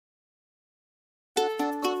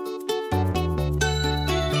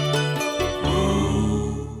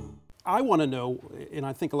I want to know, and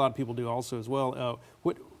I think a lot of people do also as well,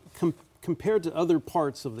 compared to other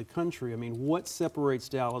parts of the country, I mean, what separates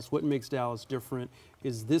Dallas? What makes Dallas different?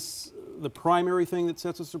 Is this the primary thing that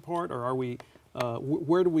sets us apart, or are we,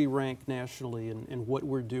 where do we rank nationally in what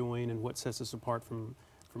we're doing and what sets us apart from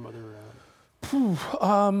other?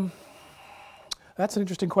 That's an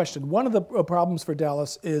interesting question. One of the problems for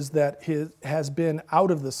Dallas is that it has been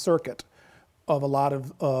out of the circuit of a lot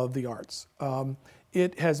of the arts.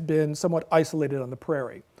 It has been somewhat isolated on the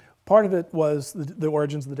prairie. Part of it was the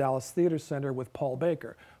origins of the Dallas Theater Center with Paul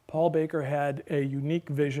Baker. Paul Baker had a unique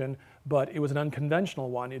vision, but it was an unconventional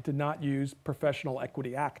one. It did not use professional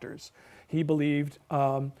equity actors. He believed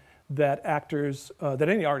that actors, that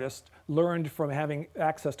any artist learned from having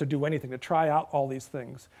access to do anything, to try out all these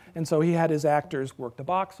things. And so he had his actors work the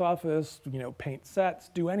box office, paint sets,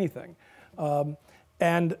 do anything.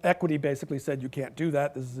 And equity basically said, you can't do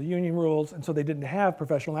that, this is the union rules, and so they didn't have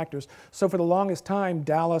professional actors. So for the longest time,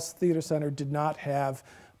 Dallas Theater Center did not have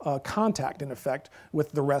contact, in effect,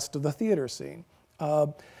 with the rest of the theater scene.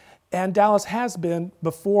 And Dallas has been,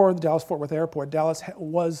 before the Dallas-Fort Worth Airport, Dallas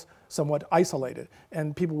was somewhat isolated,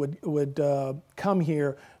 and people would come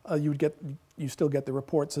here, you still get the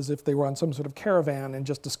reports as if they were on some sort of caravan and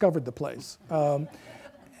just discovered the place.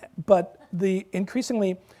 But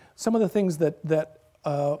increasingly, some of the things that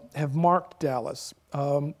have marked Dallas,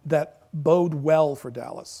 that bode well for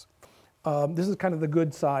Dallas. This is kind of the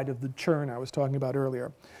good side of the churn I was talking about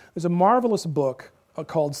earlier. There's a marvelous book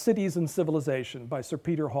called Cities and Civilization by Sir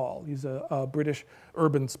Peter Hall. He's a British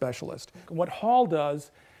urban specialist. What Hall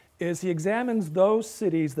does is he examines those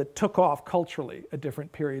cities that took off culturally at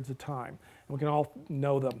different periods of time. And we can all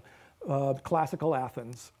know them. Classical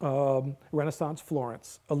Athens, Renaissance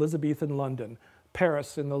Florence, Elizabethan London,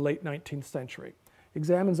 Paris in the late 19th century.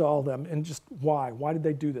 Examines all of them and just why. Why did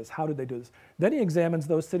they do this? How did they do this? Then he examines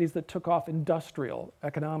those cities that took off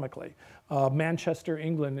economically. Manchester,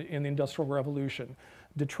 England in the Industrial Revolution.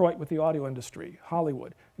 Detroit with the audio industry.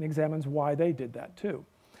 Hollywood. And examines why they did that too.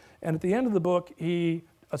 And at the end of the book, he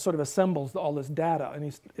sort of assembles all this data and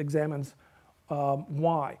he examines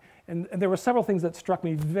why. And there were several things that struck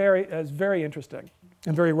me as very interesting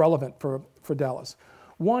and very relevant for Dallas.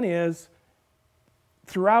 One is,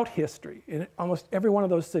 throughout history, in almost every one of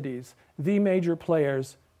those cities, the major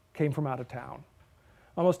players came from out of town.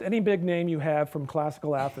 Almost any big name you have from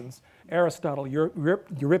classical Athens, Aristotle,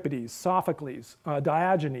 Euripides, Sophocles,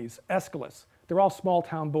 Diogenes, Aeschylus, they're all small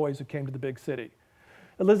town boys who came to the big city.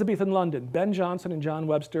 Elizabethan London, Ben Jonson and John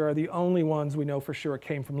Webster are the only ones we know for sure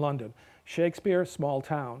came from London. Shakespeare, small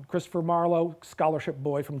town. Christopher Marlowe, scholarship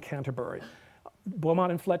boy from Canterbury.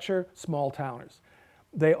 Beaumont and Fletcher, small towners.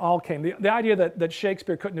 They all came. The idea that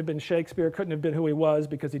Shakespeare couldn't have been Shakespeare, couldn't have been who he was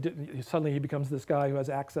because suddenly he becomes this guy who has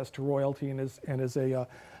access to royalty and is a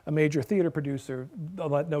major theater producer,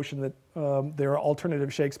 that notion that there are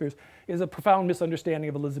alternative Shakespeares, is a profound misunderstanding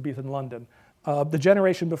of Elizabethan London. The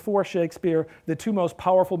generation before Shakespeare, the two most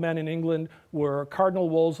powerful men in England were Cardinal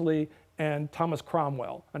Wolsey and Thomas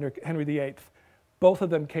Cromwell under Henry VIII. Both of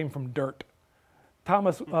them came from dirt.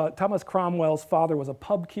 Thomas Cromwell's father was a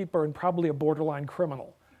pub keeper and probably a borderline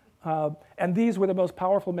criminal. And these were the most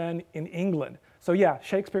powerful men in England. So yeah,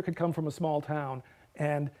 Shakespeare could come from a small town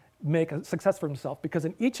and make a success for himself, because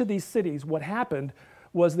in each of these cities, what happened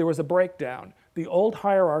was there was a breakdown. The old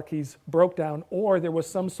hierarchies broke down, or there was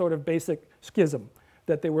some sort of basic schism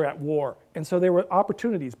that they were at war. And so there were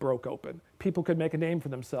opportunities broke open. People could make a name for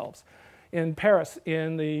themselves. In Paris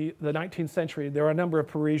in the 19th century, there are a number of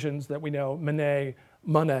Parisians that we know, Monet,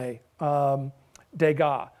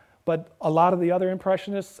 Degas. But a lot of the other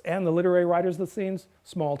Impressionists and the literary writers of the scenes,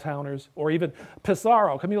 small towners, or even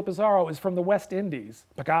Pissarro. Camille Pissarro is from the West Indies.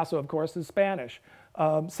 Picasso, of course, is Spanish.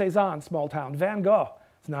 Cézanne, small town. Van Gogh,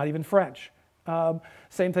 it's not even French.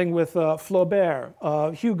 Same thing with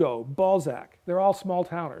Flaubert, Hugo, Balzac. They're all small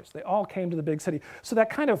towners. They all came to the big city. So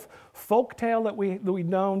that kind of folk tale that we've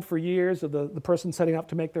known for years of the person setting up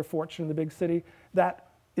to make their fortune in the big city, that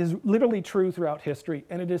is literally true throughout history,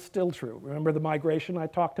 and it is still true. Remember the migration I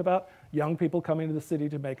talked about? Young people coming to the city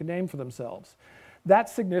to make a name for themselves.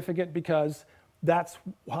 That's significant because that's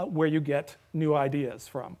where you get new ideas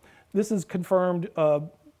from. This is confirmed,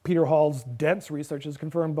 Peter Hall's dense research is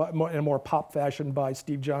confirmed in a more pop fashion by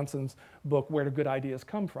Steve Johnson's book, Where Do Good Ideas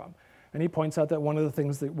Come From? And he points out that one of the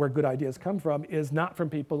things where good ideas come from is not from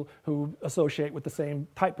people who associate with the same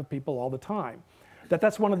type of people all the time.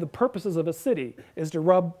 That's one of the purposes of a city, is to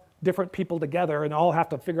rub different people together and all have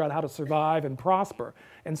to figure out how to survive and prosper.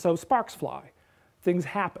 And so sparks fly, things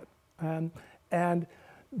happen. And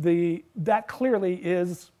that clearly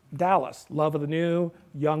is Dallas, love of the new,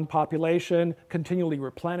 young population, continually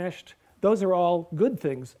replenished, Those are all good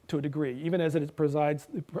things to a degree, even as it provides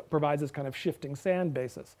this kind of shifting sand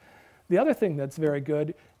basis. The other thing that's very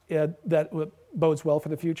good that bodes well for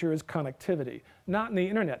the future is connectivity. Not in the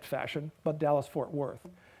internet fashion, but Dallas-Fort Worth.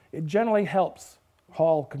 It generally helps,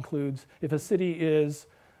 Hall concludes, if a city is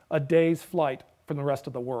a day's flight from the rest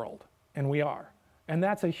of the world, and we are. And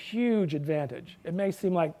that's a huge advantage. It may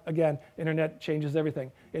seem like, again, internet changes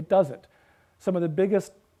everything. It doesn't. Some of the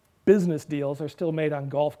biggest business deals are still made on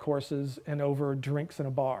golf courses and over drinks in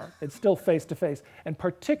a bar. It's still face-to-face. And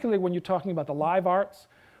particularly when you're talking about the live arts,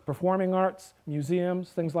 performing arts, museums,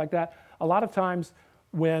 things like that, a lot of times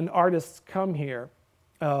when artists come here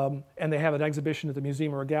and they have an exhibition at the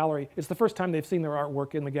museum or a gallery, it's the first time they've seen their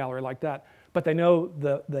artwork in the gallery like that. But they know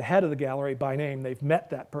the head of the gallery by name. They've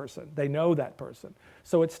met that person. They know that person.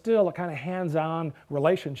 So it's still a kind of hands-on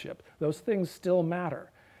relationship. Those things still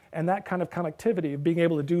matter. And that kind of connectivity, of being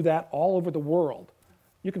able to do that all over the world.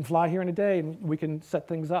 You can fly here in a day and we can set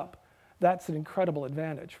things up. That's an incredible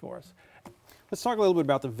advantage for us. Let's talk a little bit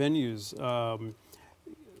about the venues.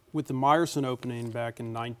 With the Meyerson opening back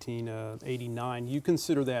in 1989, you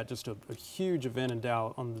consider that just a huge event in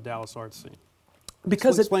on the Dallas art scene.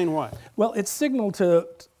 Because explain why. Well, it signaled to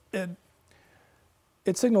a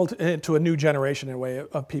new generation in a way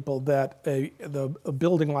of people that a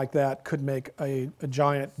building like that could make a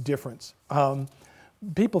giant difference.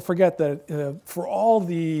 People forget that for all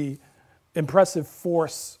the impressive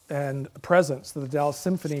force and presence that the Dallas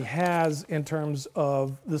Symphony has in terms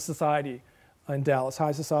of the society in Dallas,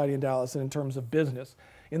 high society in Dallas, and in terms of business,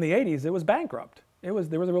 in the 80s it was bankrupt. There was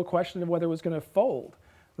a real question of whether it was going to fold.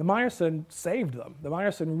 The Meyerson saved them. The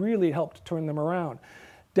Meyerson really helped turn them around.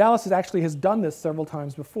 Dallas has done this several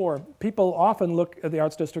times before. People often look at the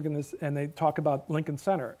Arts District and they talk about Lincoln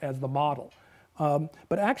Center as the model.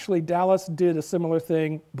 But actually Dallas did a similar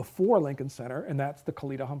thing before Lincoln Center, and that's the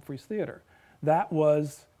Kalita Humphreys Theater. That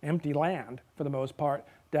was empty land for the most part.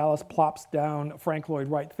 Dallas plops down Frank Lloyd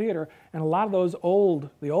Wright Theater, and a lot of those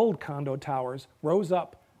the old condo towers rose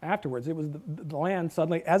up afterwards. It was the land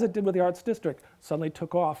suddenly, as it did with the Arts District, suddenly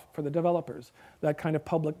took off for the developers. That kind of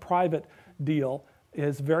public-private deal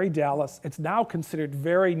is very Dallas. It's now considered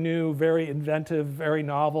very new, very inventive, very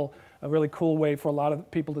novel, a really cool way for a lot of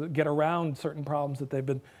people to get around certain problems that they've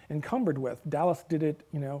been encumbered with. Dallas did it,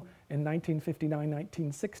 in 1959,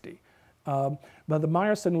 1960. But the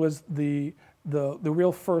Meyerson was the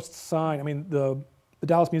real first sign. I mean, the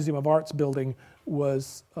Dallas Museum of Art's building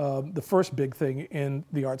was the first big thing in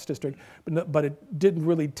the Arts District, but it didn't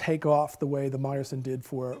really take off the way the Meyerson did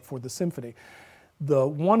for the symphony.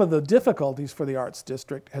 One of the difficulties for the Arts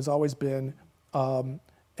District has always been, and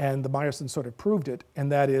the Meyerson sort of proved it,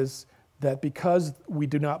 and that is that because we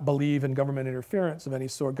do not believe in government interference of any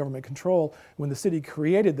sort, government control, when the city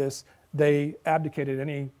created this, they abdicated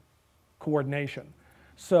any coordination.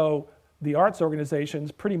 So the arts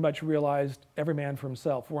organizations pretty much realized every man for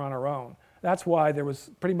himself, we're on our own. That's why there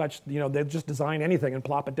was pretty much, they'd just design anything and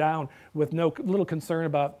plop it down with little concern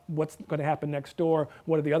about what's going to happen next door,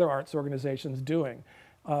 what are the other arts organizations doing.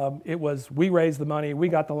 It was, we raised the money, we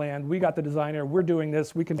got the land, we got the designer, we're doing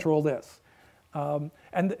this, we control this. And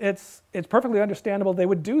it's perfectly understandable they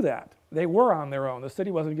would do that. They were on their own. The city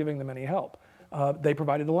wasn't giving them any help. They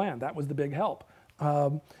provided the land. That was the big help.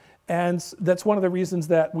 And that's one of the reasons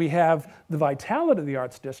that we have the vitality of the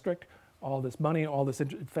Arts District, all this money, all this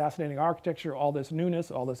fascinating architecture, all this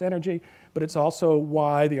newness, all this energy, but it's also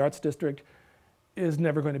why the Arts District is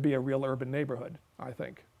never going to be a real urban neighborhood, I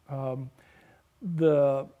think. I've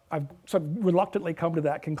sort of reluctantly come to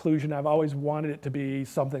that conclusion. I've always wanted it to be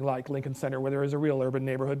something like Lincoln Center, where there is a real urban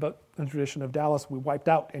neighborhood, but in the tradition of Dallas, we wiped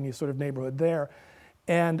out any sort of neighborhood there.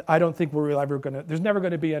 And I don't think there's never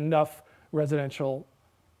going to be enough residential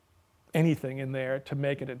anything in there to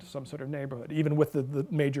make it into some sort of neighborhood, even with the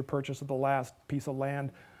major purchase of the last piece of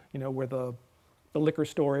land, where the liquor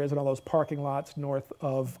store is and all those parking lots north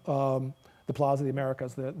of the Plaza of the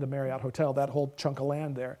Americas, the Marriott Hotel. That whole chunk of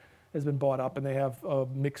land there has been bought up, and they have a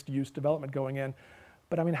mixed-use development going in.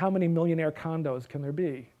 But I mean, how many millionaire condos can there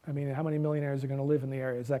be? I mean, how many millionaires are going to live in the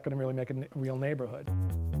area? Is that going to really make a real neighborhood?